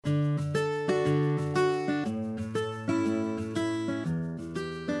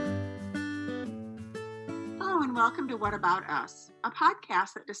welcome to What About Us, a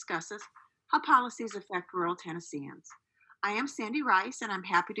podcast that discusses how policies affect rural Tennesseans. I am Sandy Rice, and I'm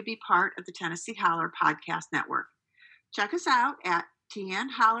happy to be part of the Tennessee Holler podcast network. Check us out at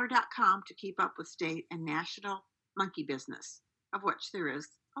tnholler.com to keep up with state and national monkey business, of which there is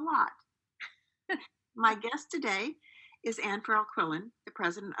a lot. My guest today is Ann Farrell Quillen, the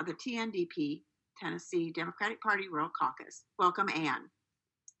president of the TNDP, Tennessee Democratic Party Rural Caucus. Welcome, Ann.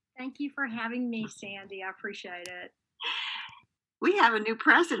 Thank you for having me, Sandy. I appreciate it. We have a new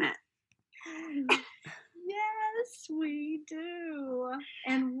president. Yes, we do.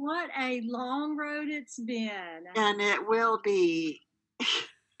 And what a long road it's been. And it will be.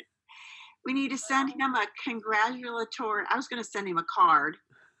 We need to send him a congratulatory. I was going to send him a card.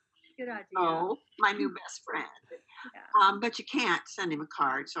 Good idea. Oh, my new best friend. Yeah. But you can't send him a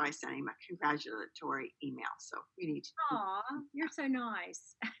card, so I sent him a congratulatory email. So we need to. Aw, you're so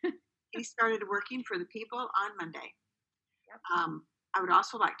nice. He started working for the people on Monday. Yep. I would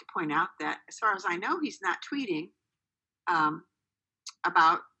also like to point out that, as far as I know, he's not tweeting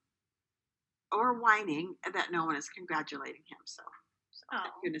about or whining that no one is congratulating him. So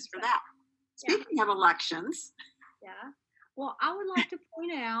thank goodness for that. Speaking of elections. Yeah. Well, I would like to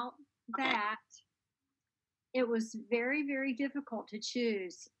point out that it was very, very difficult to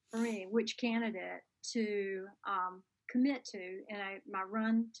choose for me which candidate to commit to in my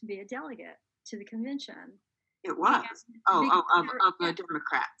run to be a delegate to the convention. It was. Of the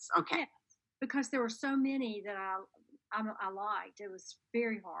Democrats. Okay. Yeah, because there were so many that I liked. It was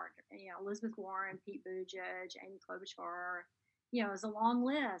very hard. Elizabeth Warren, Pete Buttigieg, Amy Klobuchar. It was a long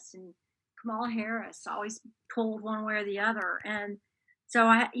list, and Kamala Harris always pulled one way or the other. And so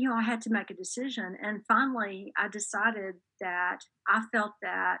I had to make a decision. And finally, I decided that I felt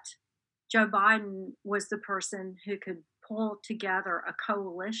that Joe Biden was the person who could pull together a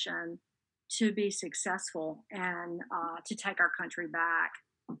coalition to be successful and to take our country back.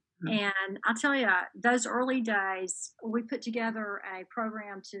 Mm-hmm. And I'll tell you, those early days, we put together a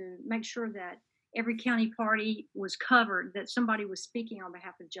program to make sure that every county party was covered, that somebody was speaking on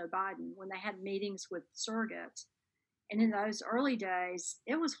behalf of Joe Biden when they had meetings with surrogates. And in those early days,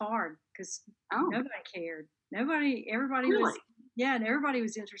 it was hard because nobody cared. Everybody really? And everybody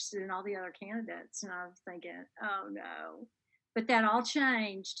was interested in all the other candidates. And I was thinking, oh no. But that all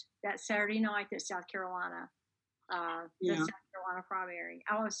changed that Saturday night at South Carolina, the South Carolina primary.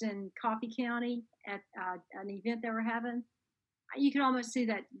 I was in Coffee County at an event they were having. You could almost see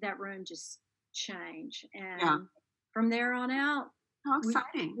that room just change. And from there on out, how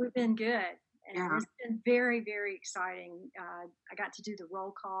exciting. We've been good. And it's been very, very exciting. I got to do the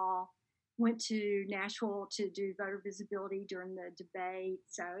roll call, went to Nashville to do voter visibility during the debate.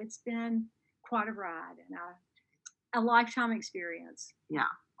 So it's been quite a ride and a lifetime experience. Yeah.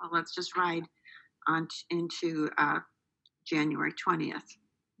 Well, let's just ride on into January 20th.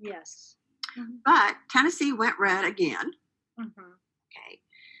 Yes. Mm-hmm. But Tennessee went red again. Mm-hmm. Okay.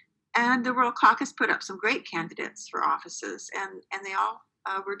 And the Rural Caucus put up some great candidates for offices, and they all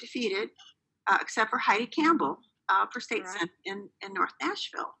were defeated, except for Heidi Campbell for state senate in North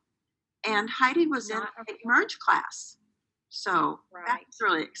Nashville. And Heidi was in the merge class. So that's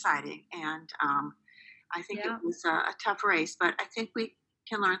really exciting. And I think it was a tough race, but I think we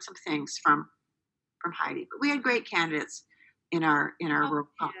can learn some things from Heidi. But we had great candidates in our Rural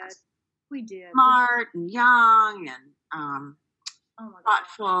Caucus. We did. Smart and young and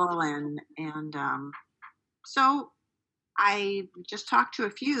thoughtful and so I just talked to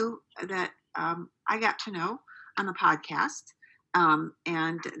a few that I got to know on the podcast,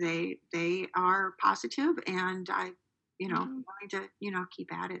 and they are positive, and I going to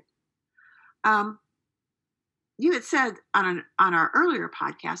keep at it. You had said on our earlier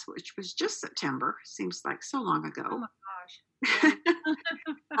podcast, which was just September, seems like so long ago. Oh my gosh.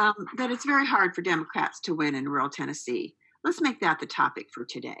 Yeah. That it's very hard for Democrats to win in rural Tennessee. Let's make that the topic for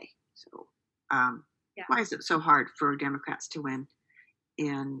today. So, why is it so hard for Democrats to win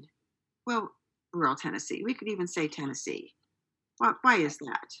in, rural Tennessee? We could even say Tennessee. Why is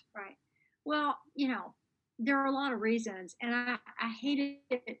that? Right. Well, there are a lot of reasons, and I hate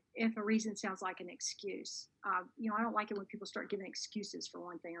it if a reason sounds like an excuse. I don't like it when people start giving excuses for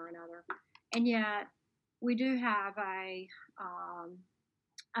one thing or another. And yet, we do have a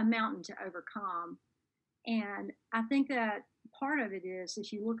mountain to overcome. And I think that part of it is,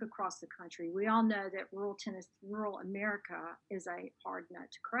 if you look across the country, we all know that rural America is a hard nut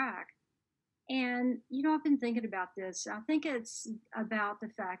to crack. And, I've been thinking about this. I think it's about the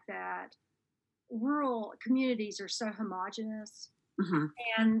fact that rural communities are so homogenous, mm-hmm.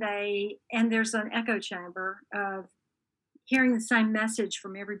 and there's an echo chamber of hearing the same message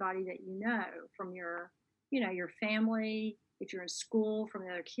from everybody that from your your family, if you're in school, from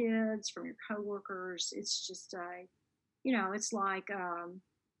the other kids, from your coworkers. It's just it's like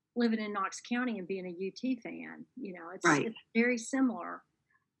living in Knox County and being a UT fan. Right. It's very similar.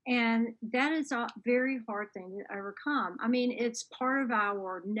 And that is a very hard thing to overcome. I mean, it's part of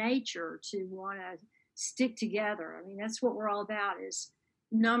our nature to want to stick together. I mean, that's what we're all about is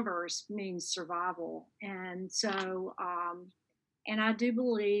numbers means survival. And so, and I do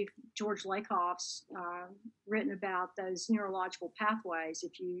believe George Lakoff's written about those neurological pathways.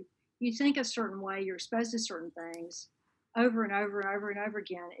 If you think a certain way, you're exposed to certain things over and over and over and over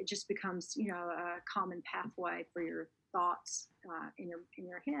again, it just becomes, a common pathway for your thoughts in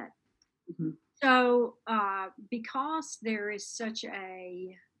your head. Mm-hmm. So, because there is such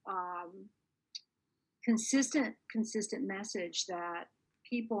a consistent message that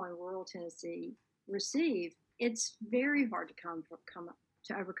people in rural Tennessee receive, it's very hard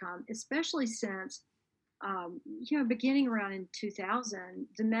to overcome, especially since beginning around in 2000,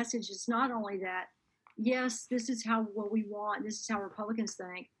 the message is not only that yes, this is what we want, this is how Republicans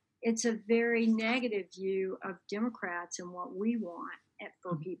think. It's a very negative view of Democrats and what we want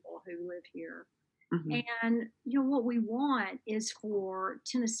for people who live here. Mm-hmm. And what we want is for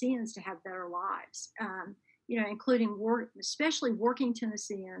Tennesseans to have better lives, including especially working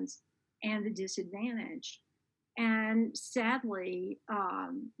Tennesseans and the disadvantaged. And sadly,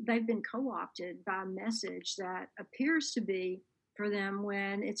 they've been co-opted by a message that appears to be for them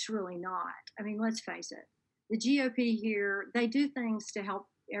when it's really not. I mean, let's face it. The GOP here, they do things to help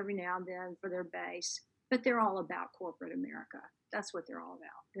every now and then for their base, but they're all about corporate America. That's what they're all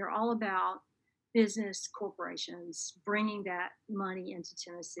about. They're all about business corporations bringing that money into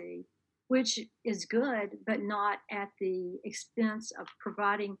Tennessee, which is good, but not at the expense of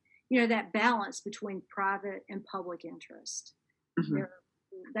providing, that balance between private and public interest. Mm-hmm.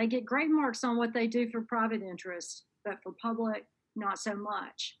 They get great marks on what they do for private interest, but for public, not so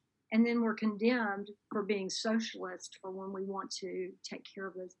much. And then we're condemned for being socialist for when we want to take care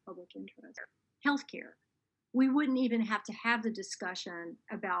of those public interests. Healthcare. We wouldn't even have to have the discussion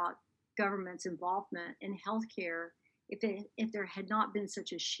about government's involvement in healthcare if there had not been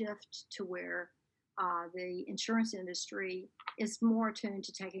such a shift to where the insurance industry is more attuned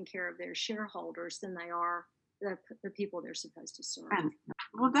to taking care of their shareholders than they are the people they're supposed to serve.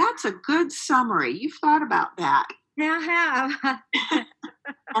 Well, that's a good summary. You've thought about that. Yeah, I have.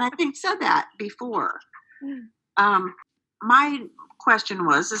 And I think said that before. My question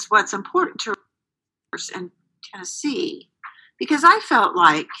is what's important to us in Tennessee? Because I felt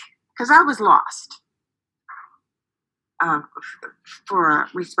like, because I was lost for a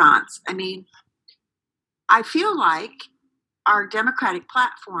response. I mean, I feel like our Democratic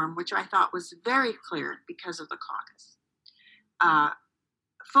platform, which I thought was very clear because of the caucus,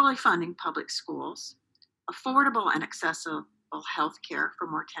 fully funding public schools, affordable and accessible health care for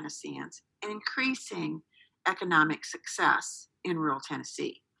more Tennesseans, and increasing economic success in rural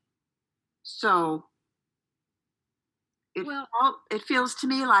Tennessee. So it feels to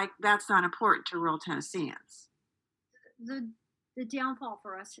me like that's not important to rural Tennesseans. The downfall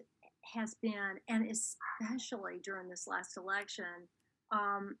for us has been, and especially during this last election,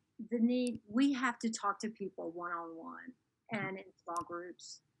 the need, we have to talk to people one-on-one and in small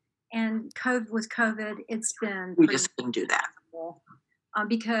groups. And with COVID, it's been... We just couldn't do that.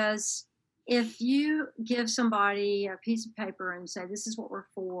 Because if you give somebody a piece of paper and say, this is what we're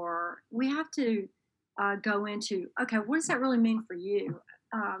for, we have to go into, okay, what does that really mean for you?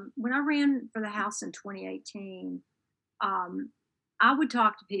 When I ran for the House in 2018, I would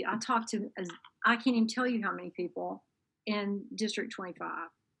talk to people. I can't even tell you how many people in District 25.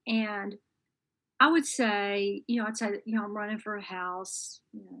 And I would say, I'd say, I'm running for a House,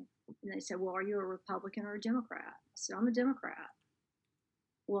 and they said, well, are you a Republican or a Democrat? I said, I'm a Democrat.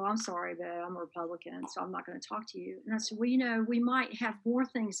 Well, I'm sorry, but I'm a Republican, so I'm not going to talk to you. And I said, well, we might have more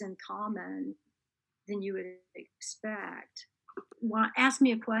things in common than you would expect. Well, ask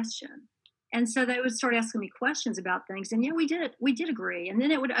me a question. And so they would start asking me questions about things. And we did agree. And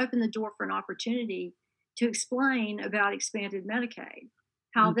then it would open the door for an opportunity to explain about expanded Medicaid,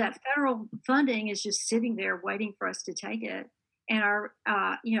 how that federal funding is just sitting there waiting for us to take it. And our,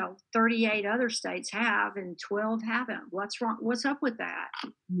 38 other states have, and 12 haven't. What's wrong? What's up with that?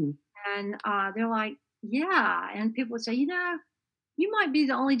 Mm-hmm. And they're like, yeah. And people would say, you might be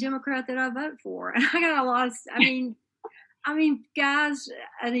the only Democrat that I vote for. And I got a lot of, I mean, guys,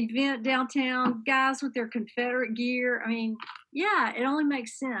 an event downtown, guys with their Confederate gear. I mean, yeah, it only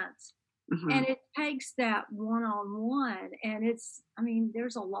makes sense. Mm-hmm. And it takes that one-on-one. And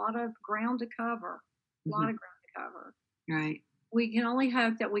there's a lot of ground to cover, Right. we can only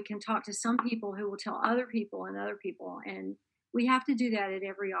hope that we can talk to some people who will tell other people and other people, and we have to do that at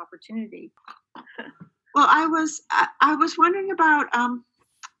every opportunity. Well, I was wondering about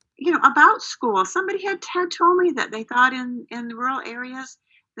about school. Somebody had told me that they thought in the rural areas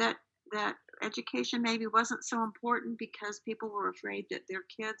that that education maybe wasn't so important because people were afraid that their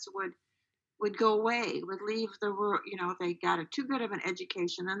kids would go away, would leave the rural. They got too good of an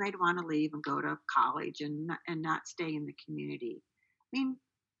education, then they'd want to leave and go to college and not stay in the community. I mean,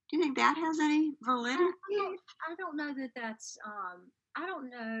 do you think that has any validity? I don't know that that's I don't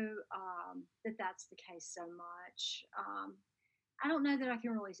know that that's the case so much. I don't know that I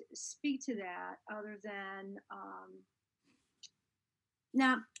can really speak to that other than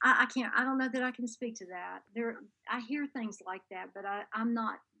no, I can't. I don't know that I can speak to that. I hear things like that, but I'm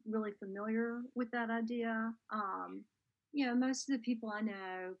not really familiar with that idea. Most of the people I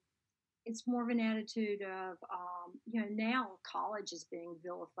know, it's more of an attitude of, now college is being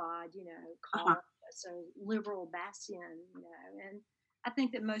vilified. Uh-huh. College, so liberal bastion. And I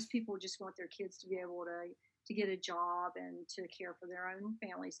think that most people just want their kids to be able to get a job and to care for their own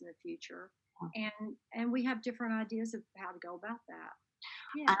families in the future. And we have different ideas of how to go about that.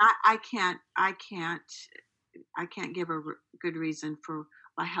 Yeah. And I can't give a good reason for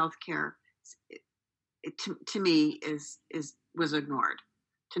why healthcare to me is was ignored,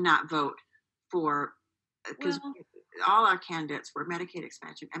 to not vote for, because Well, all our candidates were Medicaid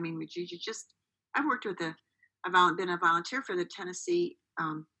expansion. I mean, you just I've worked with been a volunteer for the Tennessee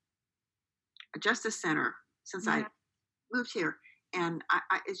Justice Center since I yeah. moved here, and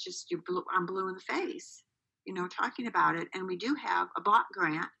it's just I'm blue in the face, talking about it. And we do have a block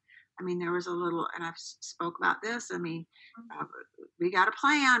grant. I mean, there was a little, and I've spoke about this. I mean, uh, we got a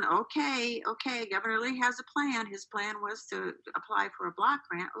plan. Okay, Governor Lee has a plan. His plan was to apply for a block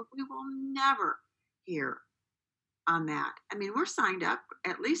grant. We will never hear on that. I mean, we're signed up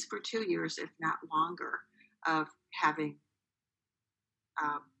at least for 2 years, if not longer, of having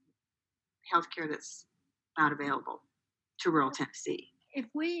um, health care that's not available to rural Tennessee.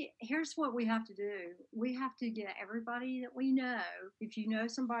 Here's what we have to do. We have to get everybody that we know. If you know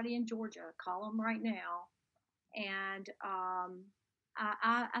somebody in Georgia, call them right now. And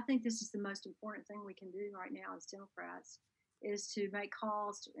I think this is the most important thing we can do right now as Democrats is to make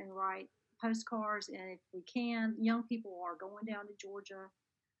calls and write postcards. And if we can, young people are going down to Georgia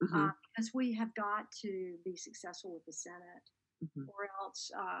Mm-hmm. because we have got to be successful with the Senate. Mm-hmm. Or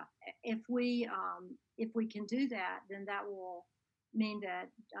else, if we can do that, then that will mean that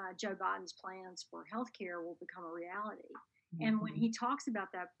Joe Biden's plans for healthcare will become a reality. Mm-hmm. And when he talks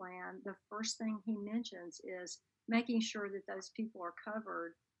about that plan, the first thing he mentions is making sure that those people are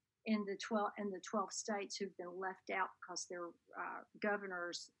covered in the 12 states who've been left out because their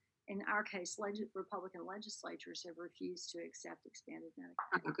governors, in our case, Republican legislatures, have refused to accept expanded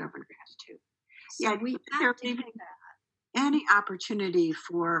Medicaid. The governor has to. So Yeah, we have to do that. Any opportunity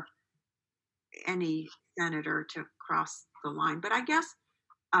for any senator to cross the line, but I guess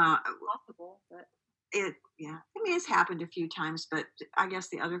Possible, but yeah, I mean, it's happened a few times, but I guess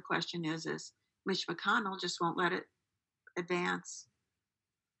the other question is Mitch McConnell just won't let it advance.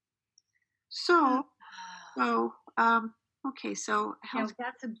 So okay, so health.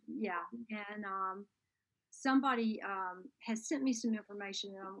 and somebody has sent me some information,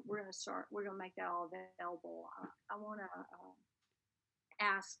 and we're going to make that all available. I want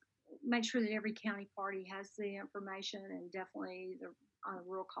to make sure that every county party has the information, and definitely on the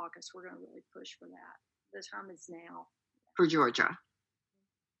rural caucus, we're going to really push for that. The time is now. For Georgia.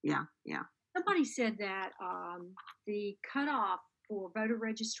 Yeah. Somebody said that the cutoff for voter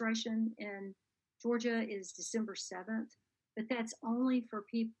registration in Georgia is December 7th, but that's only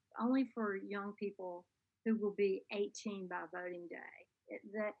for young people who will be 18 by voting day.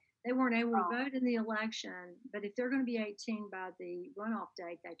 That they weren't able to vote in the election, but if they're going to be 18 by the runoff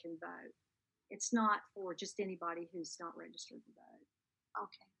date, they can vote. It's not for just anybody who's not registered to vote.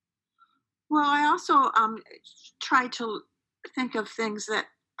 Okay. Well, I also try to think of things that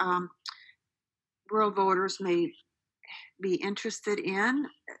rural voters may be interested in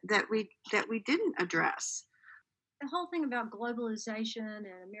that we didn't address. The whole thing about globalization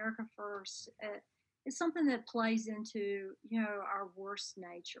and America First is something that plays into our worst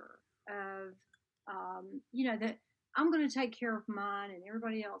nature of that I'm going to take care of mine and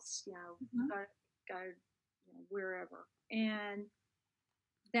everybody else Mm-hmm. go wherever, and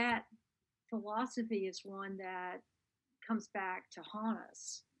that philosophy is one that comes back to haunt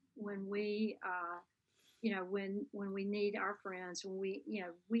us when we when we need our friends, when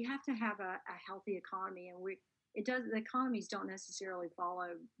we have to have a healthy economy, and the economies don't necessarily follow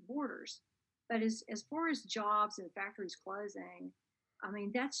borders, But as far as jobs and factories closing, I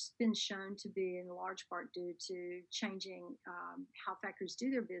mean, that's been shown to be in large part due to changing how factories do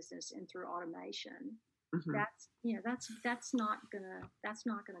their business and through automation. Mm-hmm. That's not gonna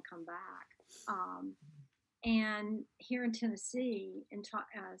come back. And here in Tennessee,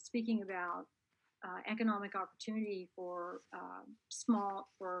 speaking about economic opportunity for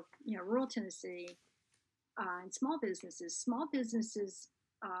rural Tennessee and small businesses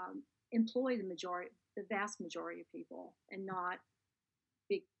employ the vast majority of people, and not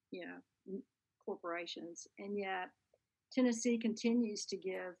big, corporations. And yet, Tennessee continues to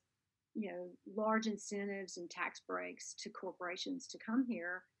give, large incentives and tax breaks to corporations to come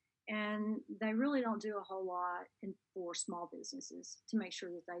here, and they really don't do a whole lot for small businesses to make sure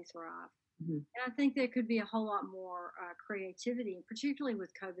that they thrive. Mm-hmm. And I think there could be a whole lot more creativity, particularly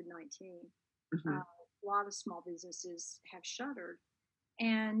with COVID-19. Mm-hmm. A lot of small businesses have shuttered.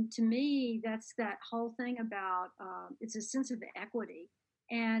 And to me, that's that whole thing about it's a sense of equity.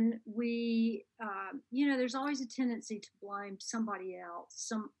 And there's always a tendency to blame somebody else,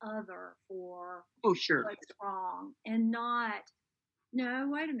 some other, for sure, what's wrong, and not, no,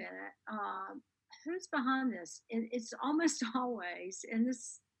 wait a minute, who's behind this? It's almost always,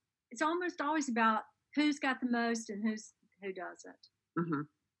 it's almost always about who's got the most and who doesn't. Mm-hmm.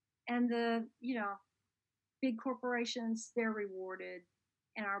 And the big corporations, they're rewarded,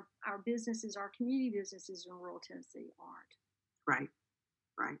 and our businesses, our community businesses in rural Tennessee aren't. Right.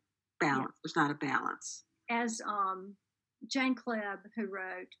 Balance. Yeah. There's not a balance. As Jane Klebb, who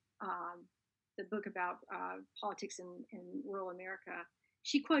wrote the book about politics in rural America,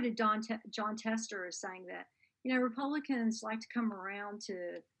 she quoted John Tester as saying that, Republicans like to come around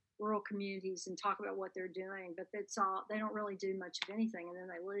to rural communities and talk about what they're doing, but they don't really do much of anything, and then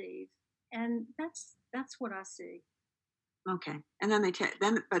they leave. And that's what I see. Okay. And then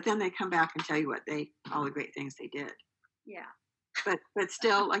then they come back and tell you all the great things they did. Yeah. But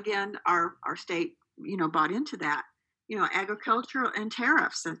still, again, our state, bought into that, agricultural and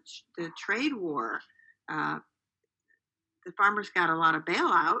tariffs, the trade war. The farmers got a lot of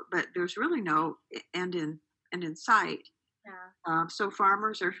bailout, but there's really no end in sight. Yeah. So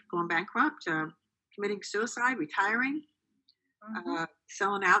farmers are going bankrupt, committing suicide, retiring, mm-hmm.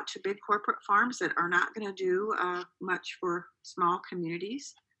 Selling out to big corporate farms that are not going to do much for small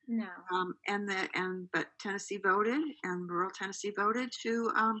communities. No. But Tennessee voted, and rural Tennessee voted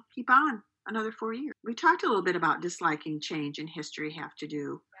to keep on another 4 years. We talked a little bit about disliking change and history have to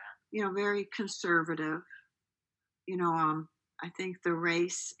do, very conservative. I think the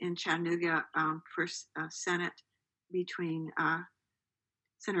race in Chattanooga for Senate between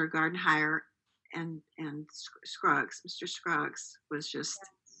Senator Gardenhire and Scruggs, Mr. Scruggs, was just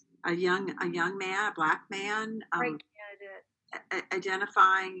a young man, a black man, Great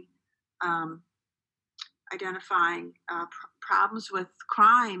identifying problems with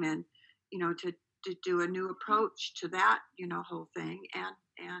crime, and to do a new approach to that whole thing,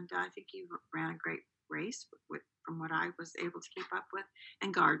 and I think he ran a great race from what I was able to keep up with.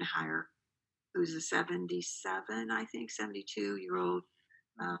 And Gardenhire, who's a 72-year-old.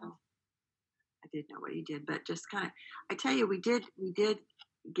 I didn't know what he did, but just kind of, I tell you, we did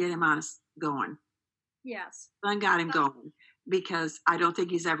get him on us going. Yes. I got him going, because I don't think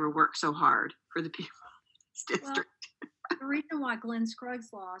he's ever worked so hard for the people in this district. Well, the reason why Glenn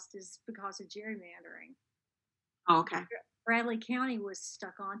Scruggs lost is because of gerrymandering. Oh, okay. Bradley County was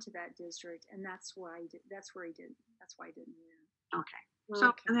stuck onto that district, and that's why he didn't win. Okay.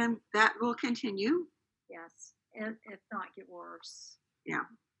 So, and then that will continue. Yes, if not get worse. Yeah,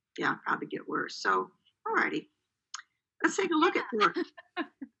 probably get worse. So, alrighty. Let's take a look at Georgia.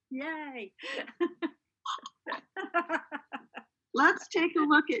 Yay. Let's take a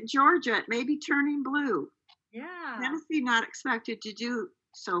look at Georgia. It may be turning blue. Yeah. Tennessee not expected to do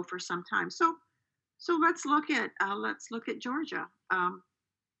so for some time. So let's look at Georgia.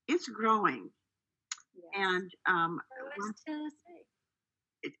 It's growing. Yes. And so is Tennessee.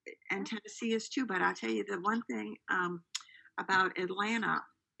 And Tennessee is too. But I'll tell you the one thing about Atlanta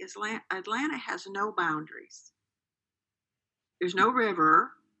is Atlanta has no boundaries. There's no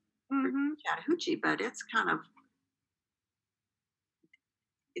river, Chattahoochee, but it's kind of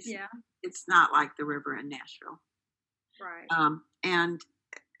it's not like the river in Nashville, right? And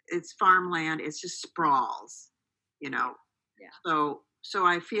it's farmland. It's just sprawls, Yeah. So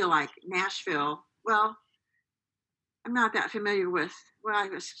I feel like Nashville. Well, I'm not that familiar with. Well, I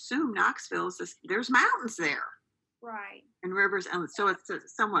assume Knoxville is there's mountains there. Right. And rivers, and so it's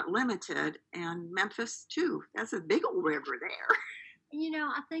somewhat limited. And Memphis too. That's a big old river there.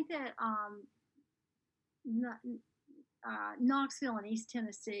 I think that Knoxville and East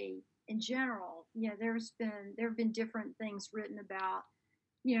Tennessee in general, there have been different things written about,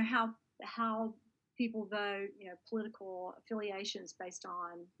 how people vote, political affiliations based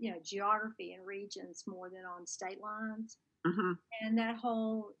on, geography and regions more than on state lines. Mm-hmm. And that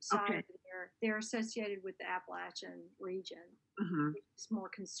whole side Okay. of they're associated with the Appalachian region, Mm-hmm. which is more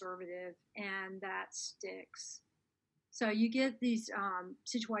conservative, and that sticks. So you get these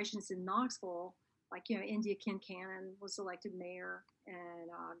situations in Knoxville, like India Kincannon was elected mayor, and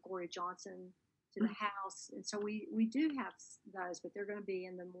Gloria Johnson to the House, and so we do have those, but they're going to be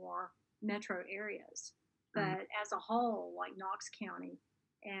in the more metro areas. But as a whole, like Knox County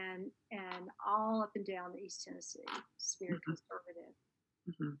and all up and down the East Tennessee, it's very conservative.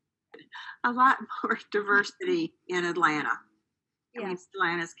 Mm-hmm. A lot more diversity in Atlanta. Yes. I mean,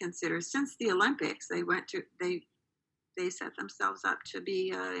 Atlanta is considered, since the Olympics, they set themselves up to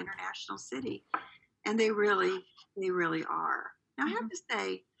be an international city, and they really are. Now, I have to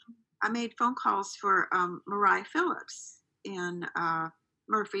say, I made phone calls for Mariah Phillips in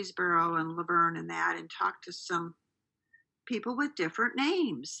Murfreesboro and Laverne and that, and talked to some people with different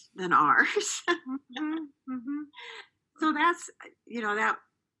names than ours. So that's,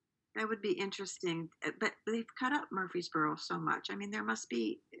 that would be interesting. But they've cut up Murfreesboro so much. I mean, there must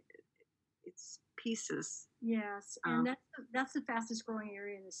be, it's pieces. Yes, and that's the fastest growing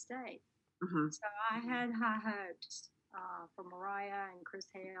area in the state. Mm-hmm. So I had high hopes for Mariah and Chris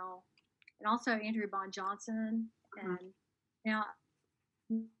Hale, and also Andrea Bond Johnson, and now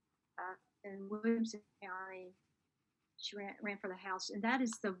in Williamson County, she ran for the House, and that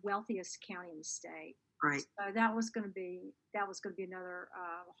is the wealthiest county in the state. Right. So that was going to be another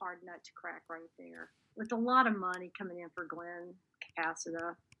hard nut to crack right there, with a lot of money coming in for Glenn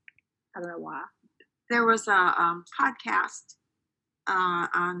Cassida. I don't know why. There was a podcast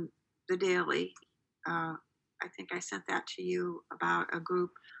on the Daily. I think I sent that to you, about a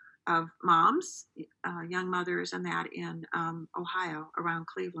group of moms, young mothers, and that in Ohio, around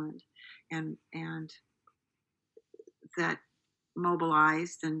Cleveland, and that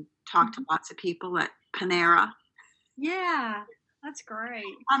mobilized and talked to lots of people at Panera. Yeah, that's great.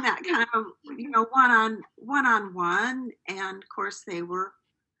 On that kind of one-on-one, and of course they were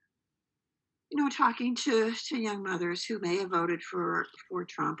talking to young mothers who may have voted for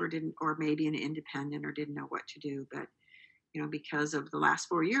Trump, or didn't, or maybe an independent, or didn't know what to do, but because of the last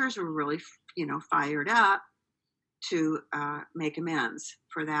 4 years, were really fired up to make amends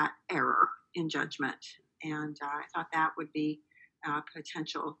for that error in judgment. And I thought that would be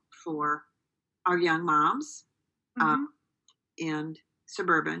potential for our young moms in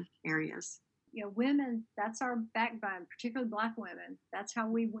suburban areas. Women, that's our backbone, particularly Black women. That's how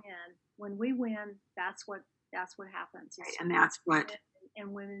we win. When we win, that's what happens. Right, and that's what,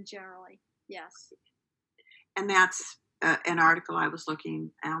 and women generally, yes. And that's an article I was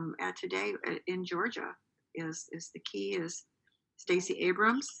looking at today in Georgia. Is the key is Stacey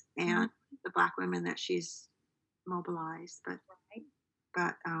Abrams and the Black women that she's mobilized, but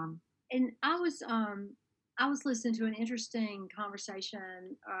and I was listening to an interesting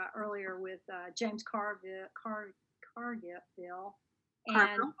conversation earlier with James Carville,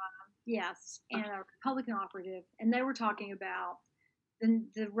 and yes, and a Republican operative, and they were talking about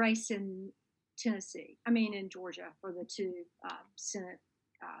the race in in Georgia, for the two Senate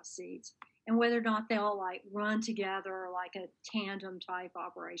seats, and whether or not they'll like run together like a tandem type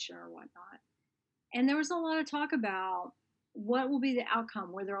operation or whatnot. And there was a lot of talk about what will be the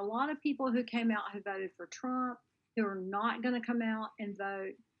outcome, where there are a lot of people who came out who voted for Trump who are not going to come out and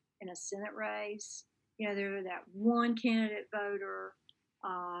vote in a Senate race. They're that one candidate voter.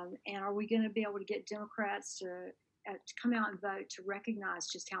 And are we going to be able to get Democrats to come out and vote, to recognize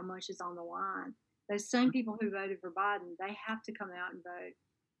just how much is on the line? Those same people who voted for Biden, they have to come out and vote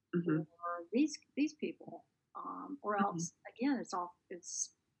for these people, or else again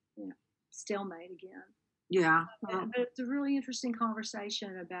it's stalemate again. Yeah. But it's a really interesting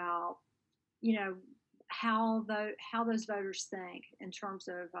conversation about how those voters think in terms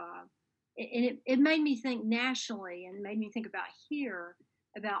of and it made me think nationally, and made me think about here,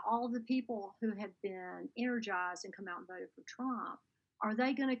 about all the people who have been energized and come out and voted for Trump. Are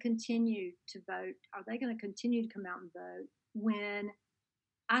they going to continue to vote? Are they going to continue to come out and vote when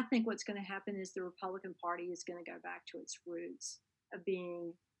I think what's going to happen is the Republican Party is going to go back to its roots of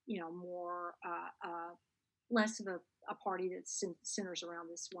being, more, less of a party that centers around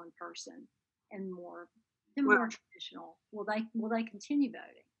this one person, and more traditional. Will they continue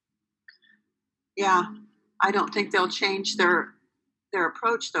voting? Yeah, I don't think they'll change their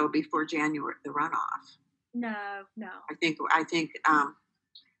approach though before January, the runoff. No. I think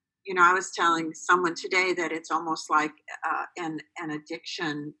I was telling someone today that it's almost like an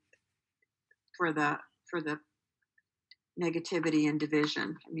addiction for the negativity and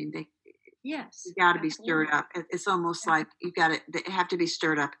division. I mean, Yes, you got to be stirred absolutely. up. It's almost like they have to be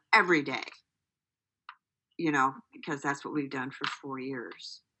stirred up every day, because that's what we've done for 4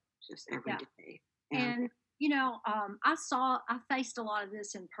 years, just every Yeah. day. And And, I faced a lot of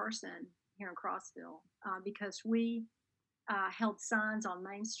this in person here in Crossville because we held signs on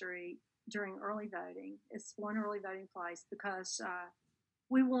Main Street during early voting. It's one early voting place because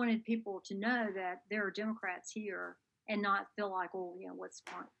we wanted people to know that there are Democrats here and not feel like, well, what's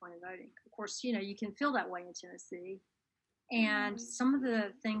the point of voting? Of course, you can feel that way in Tennessee. And some of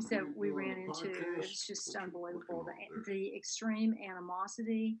the things that we ran into, it was just unbelievable. The extreme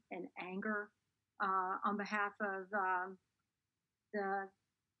animosity and anger on behalf of the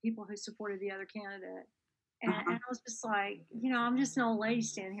people who supported the other candidate. And I was just like, I'm just an old lady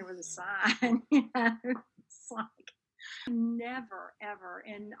standing here with a sign. It's like never, ever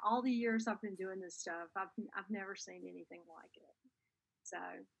in all the years I've been doing this stuff, I've never seen anything like it. So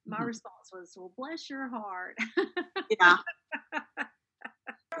my Mhm. response was, "Well, bless your heart." Yeah.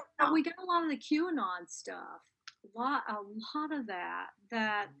 But we got a lot of the QAnon stuff. A lot of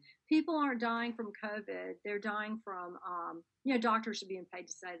that people aren't dying from COVID. They're dying from, doctors are being paid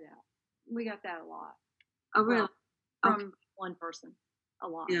to say that. We got that a lot. Oh, really? Well, Okay. from one person, a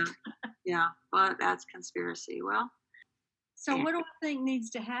lot. Yeah. Yeah. Well, that's conspiracy. Well, So what do I think needs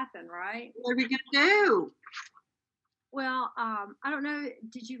to happen, right? what are we gonna do? Well, I don't know.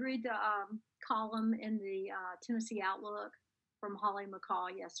 Did you read the column in the Tennessee Outlook from Holly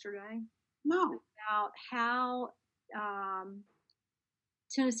McCall yesterday No. about how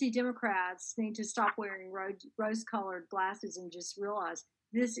Tennessee Democrats need to stop wearing rose-colored glasses and just realize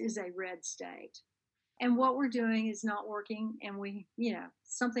this is a red state, and what we're doing is not working, and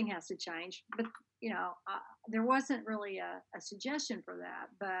something has to change. But there wasn't really a suggestion for that,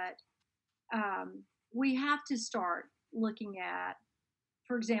 but we have to start looking at,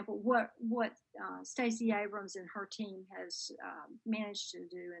 for example, what Stacey Abrams and her team has managed to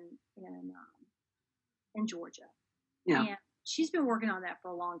do in Georgia. Yeah. And she's been working on that for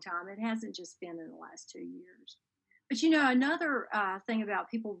a long time. It hasn't just been in the last 2 years. But another thing about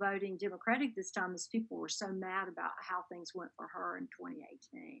people voting Democratic this time is people were so mad about how things went for her in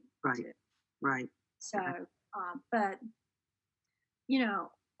 2018. Right. Too. Right. So, but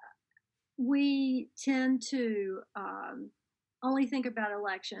we tend to only think about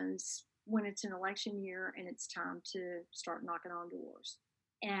elections when it's an election year and it's time to start knocking on doors.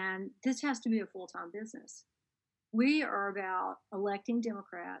 And this has to be a full-time business. We are about electing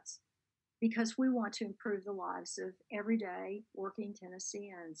Democrats because we want to improve the lives of everyday working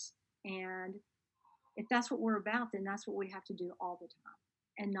Tennesseans. And if that's what we're about, then that's what we have to do all the time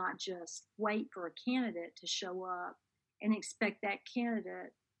and not just wait for a candidate to show up and expect that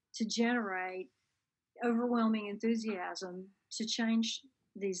candidate to generate overwhelming enthusiasm to change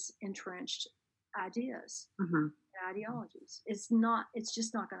these entrenched ideas Mm-hmm. and ideologies. It's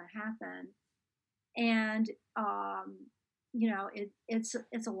just not going to happen. And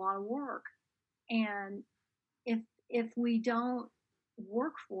it's a lot of work. And if we don't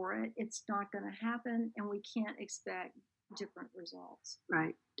work for it, it's not going to happen, and we can't expect different results.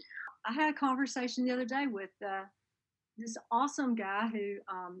 Right. I had a conversation the other day with this awesome guy who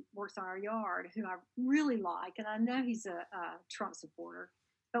works on our yard, who I really like, and I know he's a Trump supporter.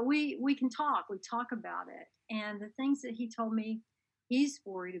 But we can talk. We talk about it, and the things that he told me he's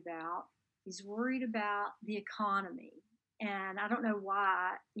worried about. He's worried about the economy, and I don't know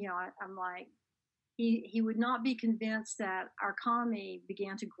why. I'm like, he would not be convinced that our economy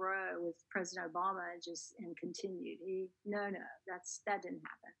began to grow with President Obama and continued. That didn't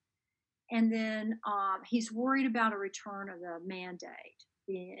happen. And then he's worried about a return of the mandate,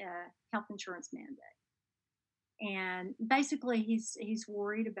 the health insurance mandate. And basically, he's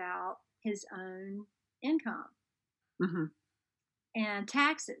worried about his own income Mm-hmm. and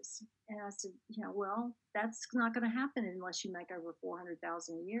taxes. And I said, well, that's not going to happen unless you make over $400,000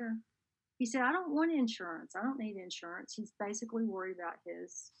 a year. He said, I don't want insurance. I don't need insurance. He's basically worried about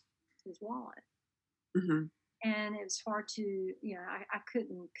his wallet. Mm-hmm. And it was hard to, I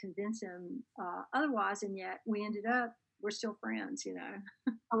couldn't convince him otherwise. And yet we're still friends,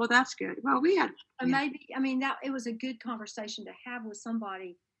 Oh, well, that's good. Well, we had. Maybe, that it was a good conversation to have with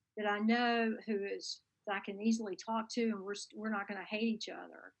somebody that I know that I can easily talk to, and we're not going to hate each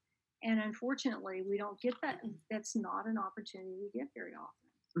other. And unfortunately, we don't get that. That's not an opportunity we get very often.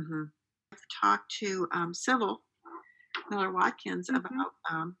 Mm-hmm. I've talked to Sybil Miller Watkins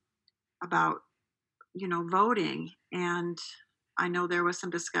Mm-hmm. about voting, and I know there was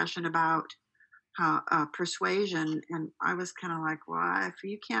some discussion about how persuasion, and I was kind of like, well, if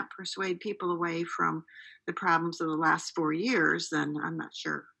you can't persuade people away from the problems of the last 4 years, then I'm not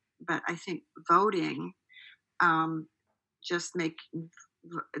sure. But I think voting, um, just make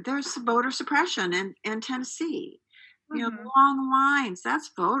there's voter suppression in Tennessee. You know, Mm-hmm. the long lines,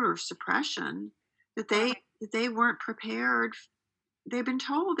 that's voter suppression that Right. they weren't prepared. They've been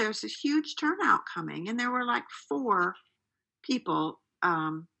told there's a huge turnout coming, and there were like 4 people,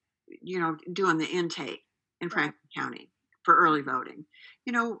 doing the intake in Right. Franklin County for early voting.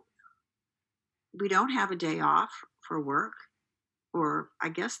 You know, we don't have a day off for work, or I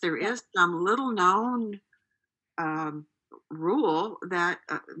guess there Yeah. is some little known um, rule that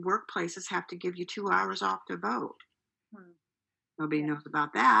workplaces have to give you 2 hours off to vote. Hmm. Nobody Yeah. knows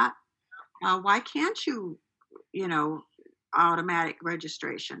about that. Why can't you, you know, automatic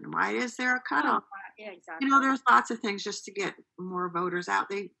registration? Why is there a Oh, cutoff? right. Yeah, exactly. There's lots of things just to get more voters out.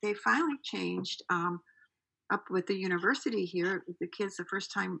 They finally changed up with the university here. The kids, the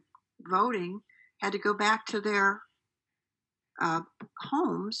first time voting, had to go back to their uh,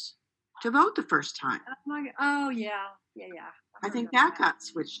 homes to vote the first time. Oh my oh yeah. Yeah, yeah. I I heard think about that that. got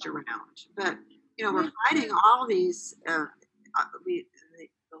switched around. But we're Which fighting all these.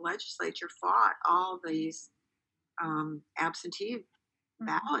 The legislature fought all these absentee mhm.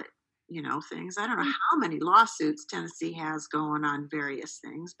 ballot, things. I don't know how many lawsuits Tennessee has going on various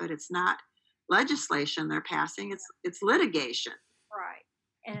things, but it's not legislation they're passing. It's litigation. Right.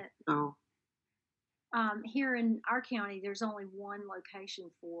 And So here in our county, there's only one location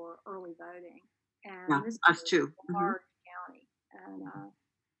for early voting, yeah, and this is us too. a Hmm. large county, and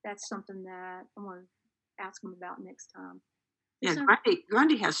that's something that I'm going to ask them about next time. Yeah, There's no,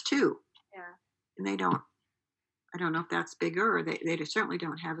 Grundy has 2, yeah, and they don't. I don't know if that's bigger, or they certainly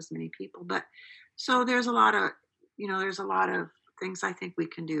don't have as many people. But so there's a lot of things I think we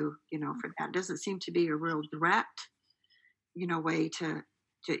can do, for that. It doesn't seem to be a real direct, way to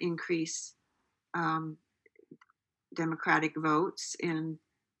increase um, Democratic votes in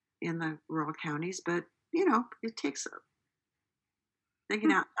the rural counties. But it takes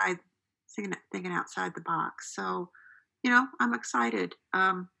thinking outside, thinking outside the box. So I'm excited.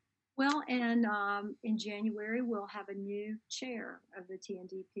 Well, and in January we'll have a new chair of the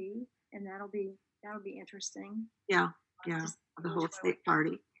TNDP, and that'll be interesting Yeah, yeah, to see the which whole way we state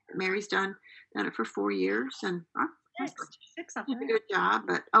party. Mary's done it for 4 years, and I six, thought six, I she did a think. good job.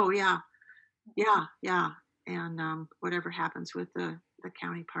 But oh yeah, yeah, yeah, and whatever happens with the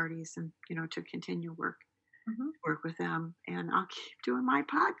county parties, and to continue Hmm. work with them, and I'll keep doing my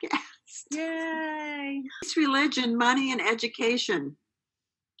podcast. Yay! It's religion, money, and education.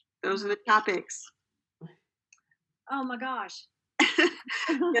 Those are Mhm. the topics. Oh my gosh.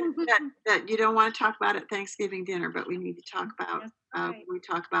 that you don't want to talk about at Thanksgiving dinner, but we need to talk about That's right. we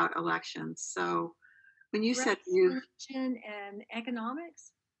talk about elections. So when you said Race, youth religion, and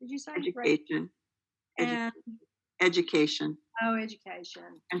economics. Did you say race education, edu- and education,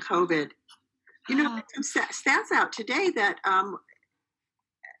 education? and COVID, Oh, there's some stats out today that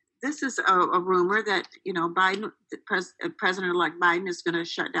this is a rumor that Biden, President-elect Biden, is going to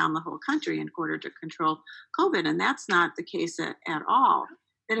shut down the whole country in order to control COVID, and that's not the case at all.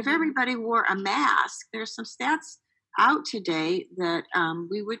 That if mhm. everybody wore a mask, there's some stats out today that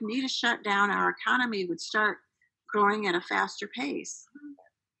we would need to shut down. Our economy would start growing at a faster pace.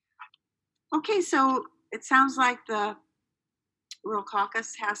 Okay, so it sounds like the Rural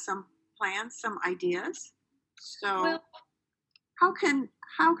Caucus has some plans, some ideas. So Well, how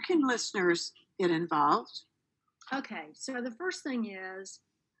can listeners get involved? okay. So the first thing is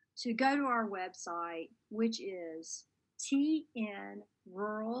to go to our website, which is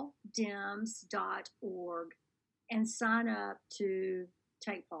tnruraldems.org, and sign up to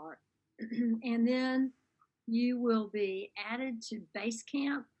take part. And then you will be added to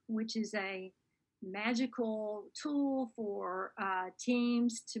Basecamp, which is a magical tool for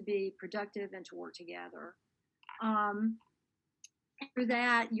teams to be productive and to work together. After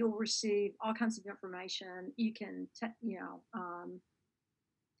that, you'll receive all kinds of information. You can,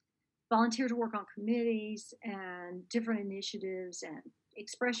 volunteer to work on committees and different initiatives and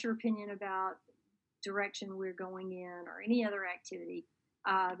express your opinion about direction we're going in or any other activity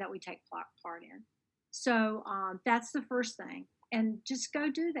that we take part in. So that's the first thing. And just go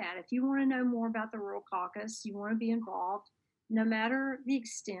do that. If you want to know more about the Rural Caucus, you want to be involved, no matter the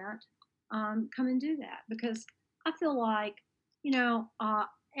extent, come and do that. Because I feel like,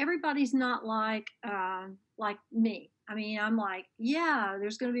 everybody's not like me. I mean, I'm like, yeah,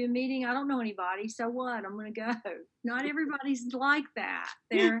 there's going to be a meeting. I don't know anybody, so what? I'm going to go. Not everybody's like that.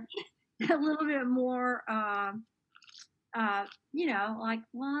 They're a little bit more like,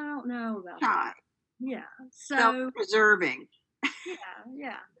 well, I don't know about Shy, that. Yeah. So, self-preserving. yeah,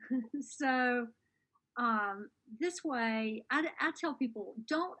 yeah. So, um, this way, I tell people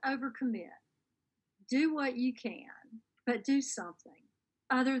don't overcommit. Do what you can, but do something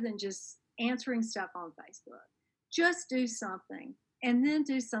other than just answering stuff on Facebook. Just do something and then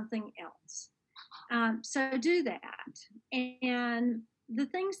do something else. So do that. And the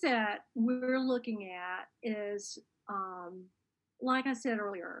things that we're looking at is, um, like I said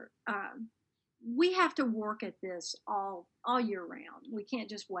earlier, we have to work at this all year round. We can't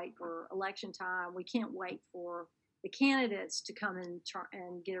just wait for election time. We can't wait for the candidates to come and try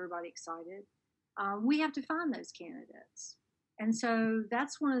and get everybody excited. We have to find those candidates, and so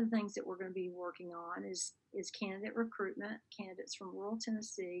that's one of the things that we're going to be working on is candidate recruitment, candidates from rural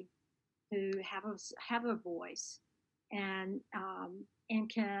Tennessee who have a voice and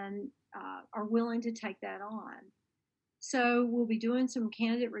can are willing to take that on. So we'll be doing some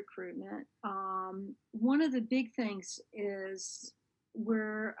candidate recruitment. One of the big things is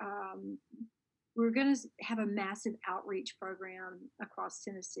we're um, we're going to have a massive outreach program across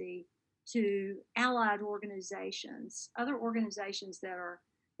Tennessee to allied organizations, other organizations that are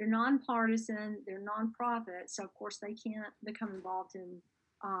they're nonpartisan, they're nonprofit, so of course they can't become involved in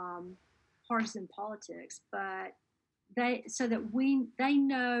um, partisan politics, but they so that we they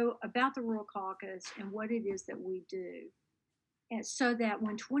know about the Rural Caucus and what it is that we do, and so that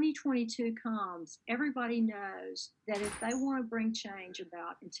when 2022 comes, everybody knows that if they want to bring change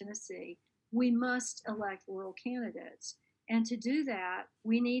about in Tennessee, we must elect rural candidates. And to do that,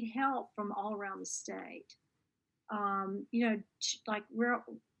 we need help from all around the state. Like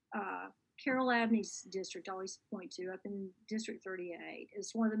uh, Carol Abney's district, I always point to, up in District 38,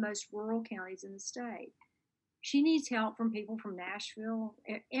 is one of the most rural counties in the state. She needs help from people from Nashville,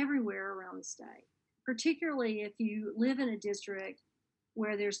 everywhere around the state, particularly if you live in a district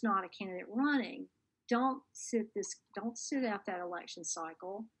where there's not a candidate running. Don't sit out that election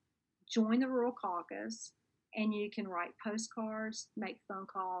cycle. Join the rural caucus, and you can write postcards, make phone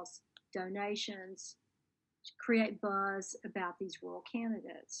calls, donations, create buzz about these rural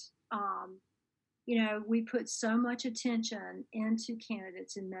candidates. We put so much attention into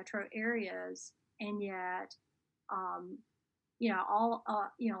candidates in metro areas, and yet um,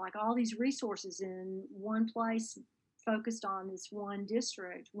 like all these resources in one place focused on this one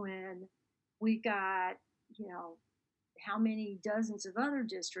district when we've got you know how many dozens of other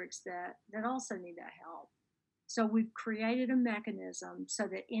districts that also need that help. So we've created a mechanism so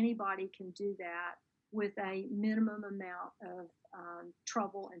that anybody can do that with a minimum amount of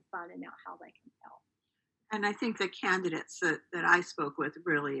trouble and finding out how they can help. And I think the candidates that I spoke with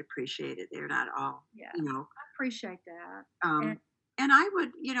really appreciated. They're not all, Yeah, I appreciate that. And I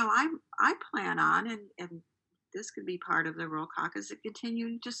would, I plan on, and this could be part of the Rural Caucus, to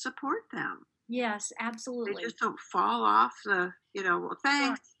continue to support them. Yes, They absolutely. just don't fall off well,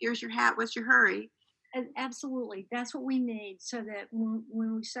 thanks, Right. here's your hat, what's your hurry? And absolutely. That's what we need so that when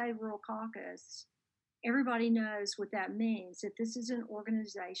we say rural caucus, everybody knows what that means. That this is an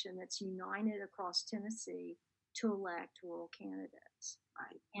organization that's united across Tennessee to elect rural candidates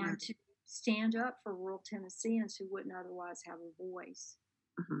Right. and to stand up for rural Tennesseans who wouldn't otherwise have a voice.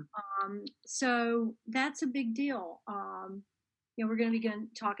 So that's a big deal. We're going to be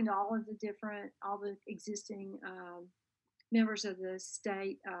talking to all the existing members of the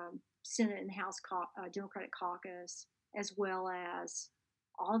state Senate and House Democratic Caucus, as well as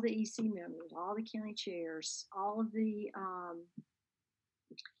all the EC members, all the county chairs, all of the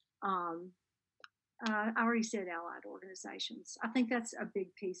I already said allied organizations. I think that's a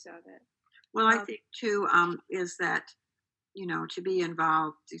big piece of it. Well, I think too is that to be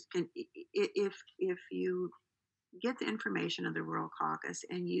involved, if you get the information of the Rural Caucus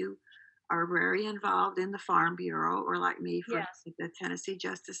and you are very involved in the Farm Bureau, or like me for the Tennessee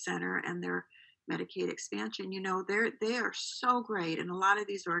Justice Center and their Medicaid expansion, they are so great, and a lot of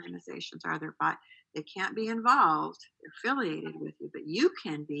these organizations are there, but they can't be involved, they're affiliated with you, but you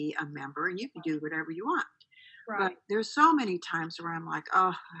can be a member and you can do whatever you want. Right. But there's so many times where I'm like,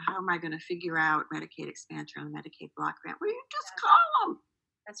 oh, how am I going to figure out Medicaid expansion or the Medicaid block grant? Well, you just call them.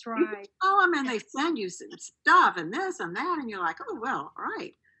 That's right. Call them and they send you some stuff and this and that, and you're like, oh, well, all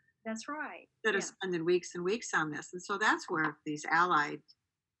right. That's right. Instead of spending weeks and weeks on this. And so that's where these allied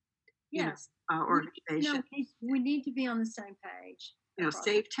organizations. We need to be on the same page.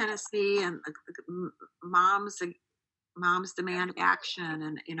 Save Tennessee and Moms Demand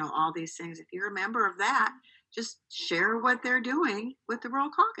Action and, all these things. If you're a member of that, just share what they're doing with the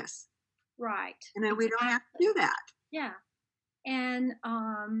Rural Caucus. Right. And then we don't have to do that. Yeah. And,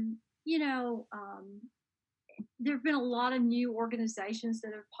 there have been a lot of new organizations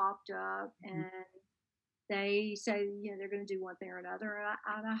that have popped up, and they say they're going to do one thing or another,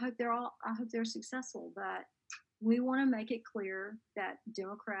 and I hope they're successful. But we want to make it clear that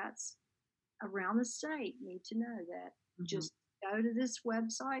Democrats around the state need to know that just go to this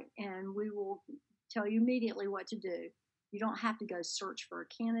website and we will tell you immediately what to do. You don't have to go search for a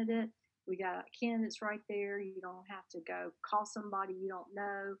candidate. We got candidates right there. You don't have to go call somebody you don't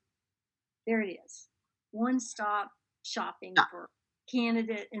know. There it is. One-stop shopping for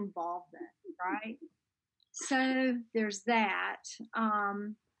candidate involvement, right? So there's that.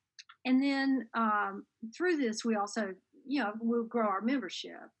 And then through this, we also, we'll grow our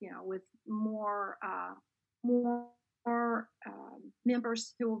membership, with more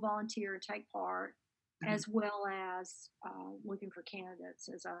members who will volunteer and take part, as well as looking for candidates,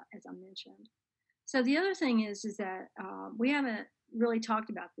 as I mentioned. So the other thing is that we haven't really talked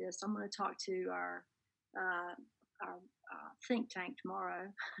about this. I'm going to talk to our think tank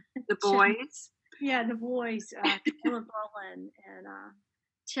tomorrow. The boys. Yeah, the boys, Caleb Rowland and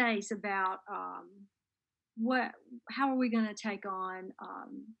Chase, about how are we going to take on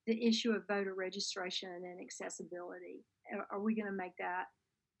the issue of voter registration and accessibility? Are we going to make that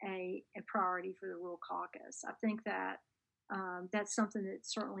a priority for the Rural Caucus? I think that that's something that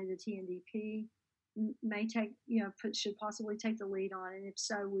certainly the TNDP may take, should possibly take the lead on, and if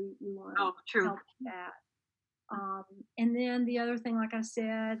so, we want to help with that. And then the other thing, like I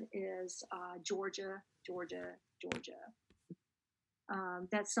said, is Georgia.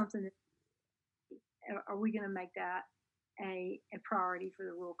 That's something that, are we going to make that a priority for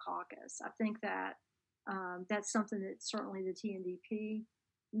the Rural Caucus? I think that that's something that certainly the TNDP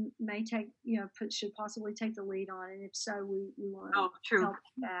may take, should possibly take the lead on, and if so, we want to help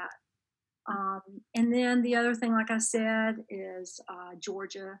with that. And then the other thing, like I said, is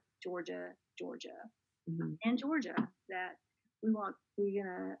Georgia, and Georgia, that we're going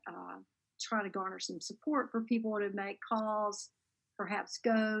to try to garner some support for people to make calls, perhaps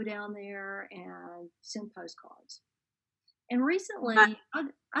go down there and send postcards. And recently,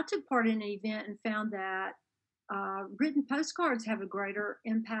 I took part in an event and found that written postcards have a greater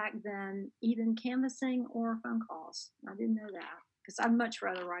impact than even canvassing or phone calls. I didn't know that, because I'd much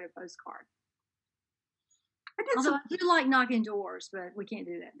rather write a postcard. Although I do like knocking doors, but we can't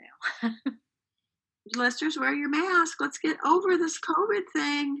do that now. Listeners, wear your mask. Let's get over this COVID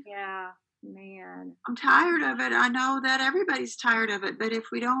thing. Yeah, man. I'm tired of it. I know that everybody's tired of it, but if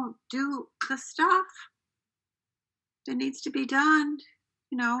we don't do the stuff that needs to be done,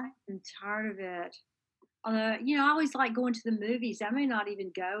 I'm tired of it. Although, I always like going to the movies. I may not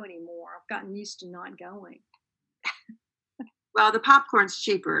even go anymore. I've gotten used to not going. Well, the popcorn's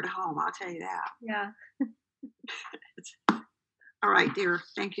cheaper at home, I'll tell you that. Yeah. All right, dear.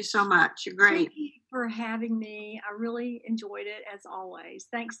 Thank you so much. You're great. Thank you for having me. I really enjoyed it, as always.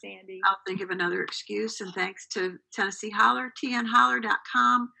 Thanks, Sandy. I'll think of another excuse, and thanks to Tennessee Holler,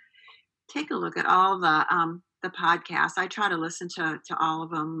 tnholler.com. Take a look at all the podcasts. I try to listen to all of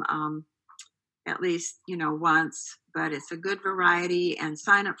them at least, once, but it's a good variety, and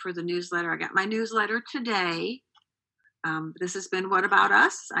sign up for the newsletter. I got my newsletter today. This has been What About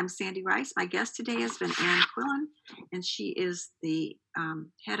Us? I'm Sandy Rice. My guest today has been Ann Quillen, and she is the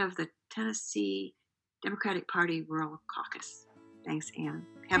head of the Tennessee Democratic Party Rural Caucus. Thanks, Ann.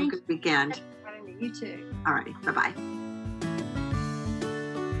 Have a good weekend. You too. All righty. Bye-bye.